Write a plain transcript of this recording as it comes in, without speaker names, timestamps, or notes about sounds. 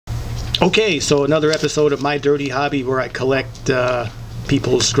Okay, so another episode of my dirty hobby where I collect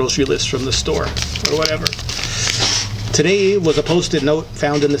people's grocery lists from the store or whatever. Today was a post-it note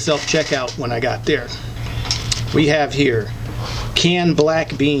found in the self-checkout when I got there. We have here canned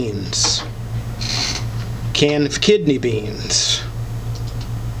black beans, canned kidney beans,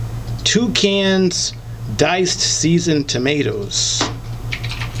 2 cans diced seasoned tomatoes.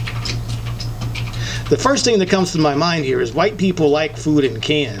 The first thing that comes to my mind here is white people like food in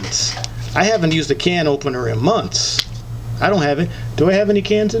cans. I haven't used a can opener in months. I don't have it. Do I have any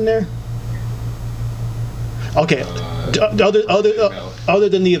cans in there? Okay. Other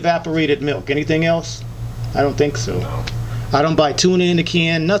than the evaporated milk. Anything else? I don't think so. No. I don't buy tuna in a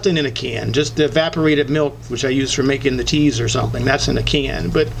can, nothing in a can. Just the evaporated milk, which I use for making the teas or something. That's in a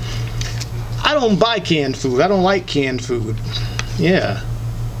can. But I don't buy canned food. I don't like canned food. Yeah.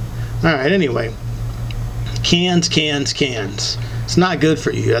 Alright, anyway. Cans. It's not good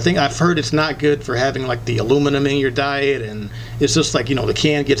for you. I think I've heard it's not good for having like the aluminum in your diet, and it's just like, you know, the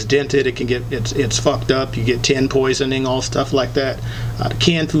can gets dented, it can get it's fucked up, you get tin poisoning, all stuff like that.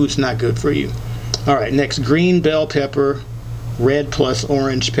 Canned food's not good for you. Alright, next, green bell pepper, red plus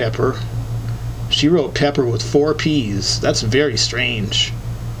orange pepper. She wrote pepper with 4 P's. That's very strange.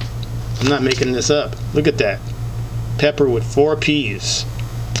 I'm not making this up. Look at that. Pepper with 4 P's.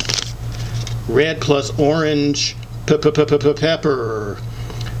 Red plus orange pepper.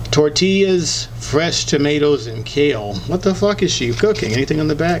 Tortillas, fresh tomatoes, and kale. What the fuck is she cooking? Anything on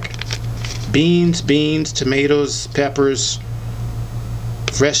the back? Beans, tomatoes, peppers,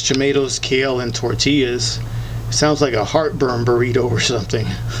 fresh tomatoes, kale, and tortillas. Sounds like a heartburn burrito or something.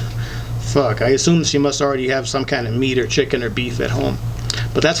 Fuck, I assume she must already have some kind of meat or chicken or beef at home.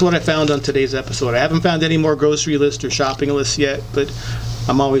 But that's what I found on today's episode. I haven't found any more grocery lists or shopping lists yet, but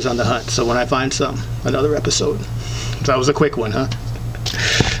I'm always on the hunt. So when I find some, another episode. So that was a quick one, huh?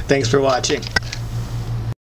 Thanks for watching.